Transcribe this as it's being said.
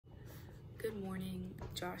Good morning.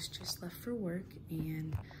 Josh just left for work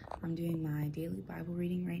and I'm doing my daily Bible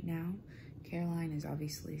reading right now. Caroline is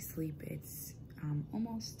obviously asleep. It's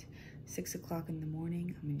almost 6 o'clock in the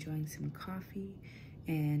morning. I'm enjoying some coffee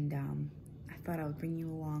and I thought I would bring you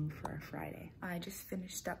along for our Friday. I just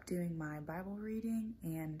finished up doing my Bible reading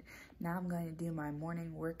and now I'm going to do my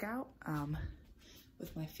morning workout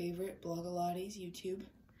with my favorite Blogilates YouTube.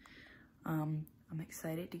 I'm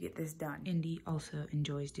excited to get this done. Indy also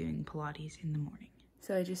enjoys doing Pilates in the morning.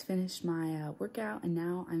 So I just finished my workout and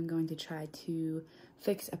now I'm going to try to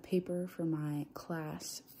fix a paper for my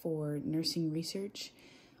class for nursing research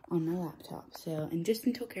on my laptop. So, and just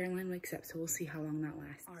until Caroline wakes up, so we'll see how long that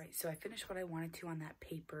lasts. All right, so I finished what I wanted to on that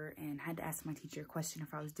paper and had to ask my teacher a question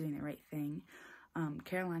if I was doing the right thing.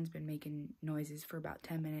 Caroline's been making noises for about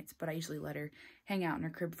 10 minutes, but I usually let her hang out in her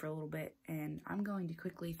crib for a little bit. And I'm going to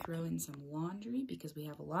quickly throw in some laundry because we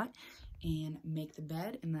have a lot and make the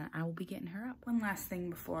bed, and then I will be getting her up. One last thing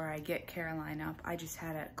before I get Caroline up, I just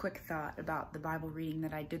had a quick thought about the Bible reading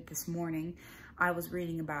that I did this morning. I was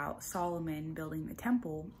reading about Solomon building the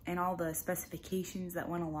temple and all the specifications that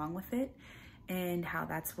went along with it and how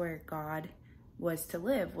that's where God was to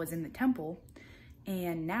live, was in the temple.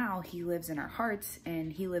 And now he lives in our hearts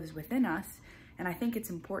and he lives within us. And I think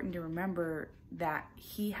it's important to remember that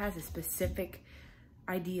he has a specific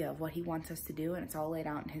idea of what he wants us to do, and it's all laid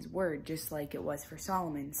out in his word, just like it was for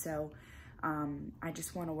Solomon. So I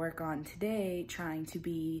just want to work on today trying to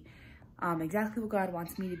be exactly what God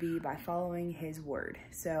wants me to be by following his word.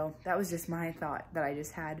 So that was just my thought that I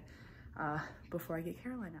just had before I get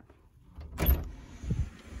Caroline up.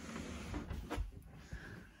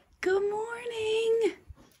 Good morning.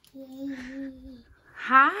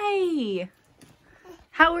 Hi.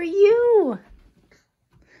 How are you?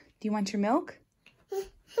 Do you want your milk?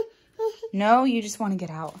 No, you just want to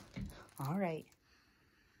get out. All right.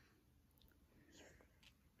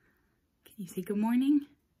 Can you say good morning?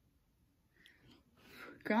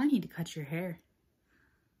 Girl, I need to cut your hair.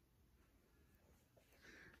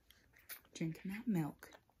 Drinking that milk.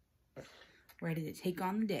 Ready to take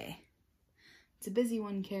on the day. It's a busy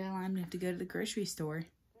one, Caroline. We have to go to the grocery store.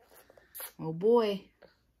 Oh boy.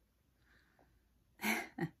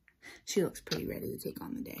 She looks pretty ready to take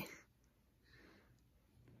on the day.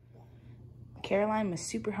 Caroline was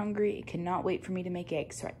super hungry and could not wait for me to make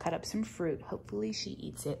eggs, so I cut up some fruit. Hopefully she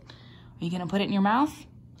eats it. Are you gonna put it in your mouth?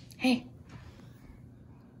 Hey.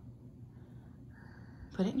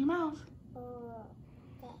 Put it in your mouth.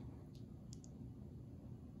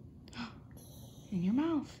 In your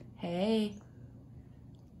mouth. Hey.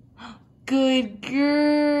 Good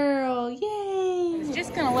girl, yay! I was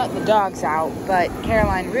just gonna let the dogs out, but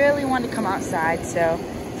Caroline really wanted to come outside, so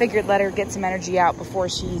figured let her get some energy out before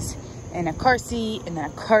she's in a car seat and then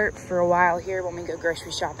a cart for a while here when we go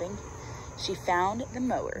grocery shopping. She found the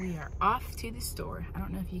mower. We are off to the store. I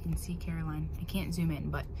don't know if you can see Caroline. I can't zoom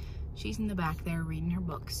in, but she's in the back there reading her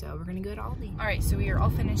book, so we're gonna go to Aldi. All right, so we are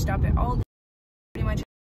all finished up at Aldi. Pretty much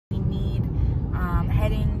we need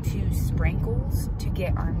heading to Sprinkles to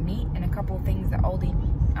get our meat and a couple of things that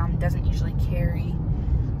Aldi doesn't usually carry.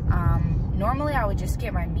 Normally I would just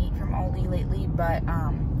get my meat from Aldi lately, but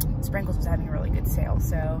Sprinkles was having a really good sale,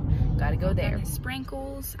 so gotta go there.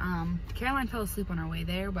 Sprinkles. Caroline fell asleep on our way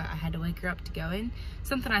there, but I had to wake her up to go in.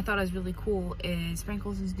 Something I thought was really cool is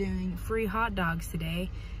Sprinkles is doing free hot dogs today.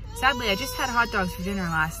 Sadly, I just had hot dogs for dinner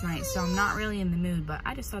last night, so I'm not really in the mood, but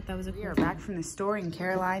I just thought that was a cool. We are back from the store and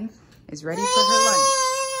Caroline is ready for her lunch.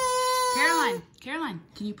 Caroline,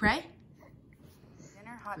 can you pray?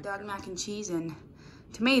 Dinner, hot dog, mac and cheese, and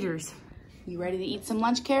tomatoes. You ready to eat some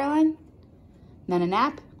lunch, Caroline? Then a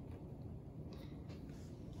nap?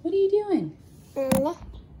 What are you doing?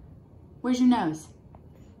 Where's your nose?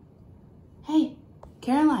 Hey,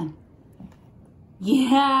 Caroline.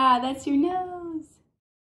 Yeah, that's your nose.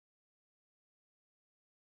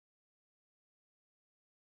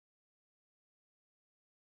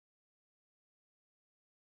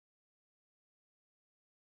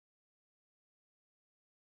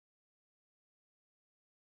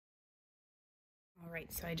 All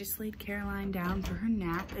right, so I just laid Caroline down for her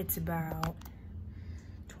nap. It's about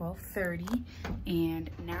 12:30, and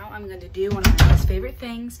now I'm going to do one of my most favorite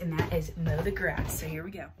things, and that is mow the grass. So here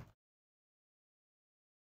we go.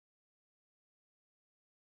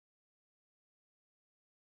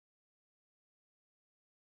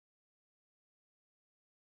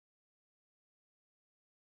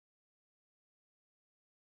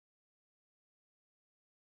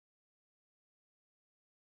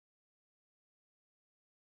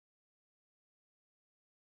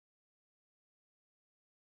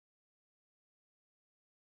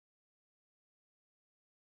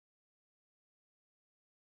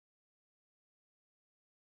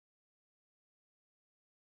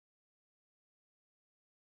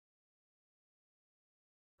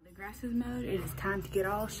 Grass's mode. It is time to get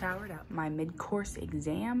all showered up. My mid-course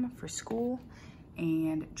exam for school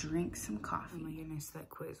and drink some coffee. Oh my goodness, that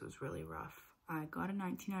quiz was really rough. I got a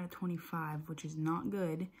 19 out of 25, which is not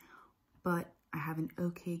good, but I have an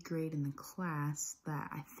okay grade in the class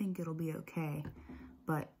that I think it'll be okay.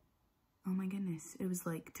 But oh my goodness, it was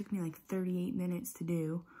like, took me like 38 minutes to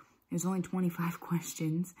do. It was only 25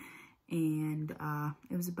 questions, and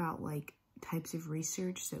it was about like types of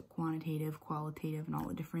research, so quantitative, qualitative, and all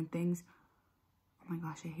the different things. Oh my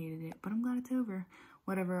gosh, I hated it, but I'm glad it's over.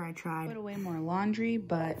 Whatever, I tried. Put away more laundry,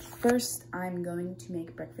 but first I'm going to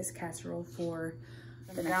make breakfast casserole for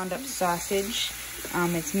the ground up sausage.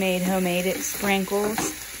 It's made homemade, it's Sprinkles.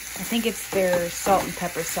 I think it's their salt and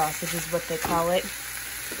pepper sausage is what they call it.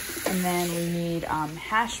 And then we need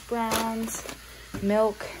hash browns,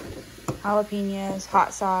 milk, jalapenos,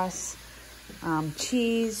 hot sauce,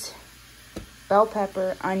 cheese, bell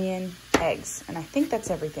pepper, onion, eggs, and I think that's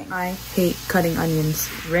everything. I hate cutting onions.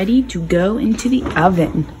 Ready to go into the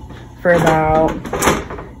oven for about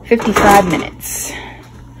 55 minutes.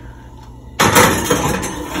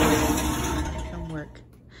 From work,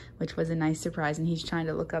 which was a nice surprise, and he's trying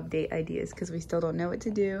to look up date ideas because we still don't know what to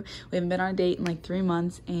do. We haven't been on a date in like 3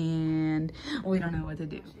 months, and we don't know what to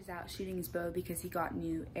do. He's out shooting his bow because he got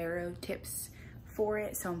new arrow tips for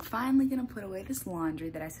it, so I'm finally gonna put away this laundry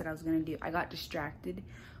that I said I was gonna do. I got distracted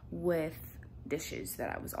with dishes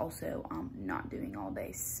that I was also not doing all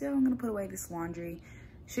day, so I'm gonna put away this laundry.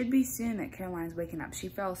 Should be soon that Caroline's waking up. She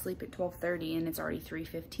fell asleep at 12:30 and it's already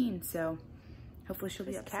 3:15, so hopefully she'll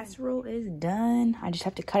be up soon. Casserole is done. I just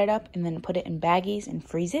have to cut it up and then put it in baggies and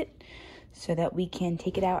freeze it so that we can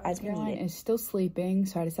take it out as we need it. Caroline is still sleeping,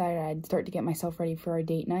 so I decided I'd start to get myself ready for our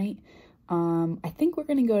date night. I think we're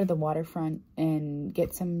gonna go to the waterfront and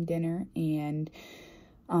get some dinner and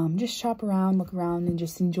just shop around, look around, and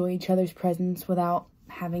just enjoy each other's presence without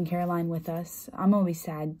having Caroline with us. I'm always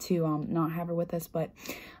sad to not have her with us, but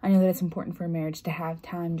I know that it's important for a marriage to have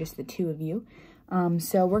time, just the two of you.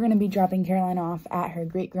 So we're going to be dropping Caroline off at her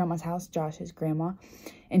great-grandma's house, Josh's grandma,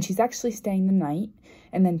 and she's actually staying the night.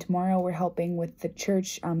 And then tomorrow we're helping with the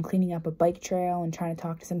church, cleaning up a bike trail and trying to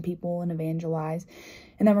talk to some people and evangelize.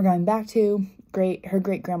 And then we're going back to her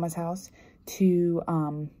great-grandma's house to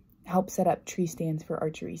help set up tree stands for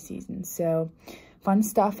archery season. So fun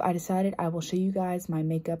stuff. I decided I will show you guys my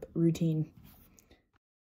makeup routine.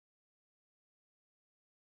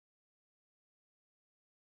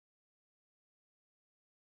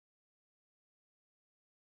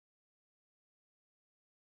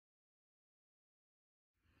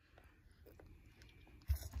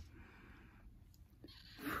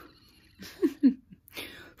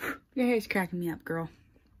 Your hair's cracking me up, girl.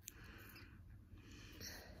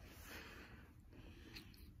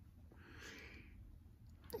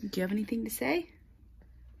 Do you have anything to say?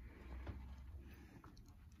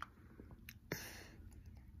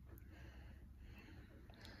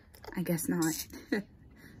 I guess not.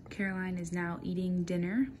 Caroline is now eating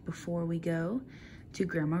dinner before we go to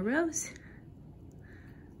Grandma Rose.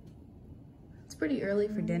 It's pretty early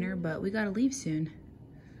for dinner, but we gotta leave soon.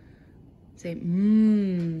 Say,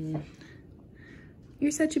 You're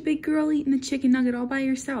such a big girl eating the chicken nugget all by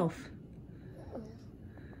yourself.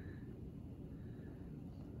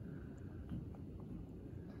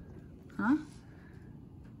 Huh?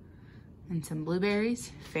 And some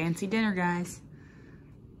blueberries. Fancy dinner, guys.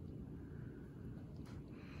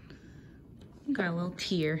 Got a little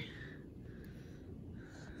tear.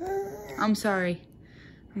 I'm sorry.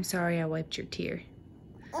 I'm sorry I wiped your tear.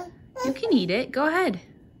 You can eat it. Go ahead.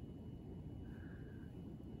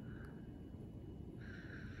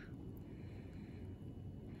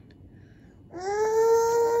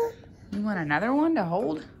 You want another one to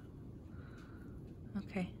hold?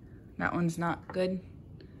 Okay. That one's not good.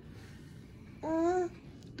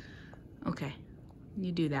 Okay.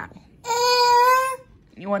 You do that.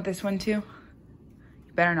 You want this one too?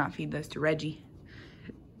 You better not feed those to Reggie.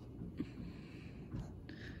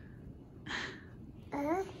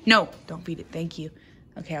 No, don't feed it. Thank you.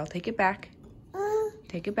 Okay, I'll take it back.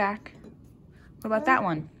 Take it back. What about that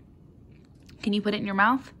one? Can you put it in your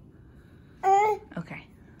mouth? Okay.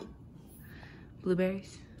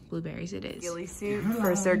 Blueberries? Blueberries it is. Ghillie suit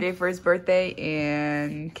for Sergey for his birthday,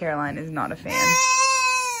 and Caroline is not a fan.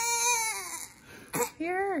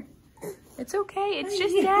 Here. It's okay. It's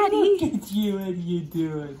just Daddy. Look at you. What are you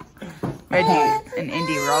doing? Reggie and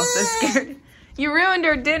Indy were all so scared. You ruined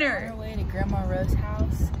our dinner. On our way to Grandma Rose's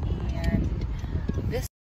house, and this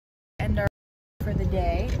end our for the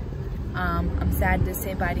day. I'm sad to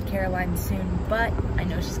say bye to Caroline soon, but I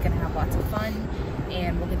know she's gonna have lots of fun,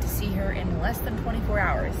 and we'll get to see her in less than 24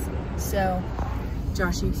 hours. So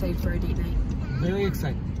Josh, you excited for a date night? Very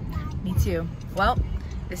excited. Me too. Well,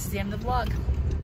 this is the end of the vlog.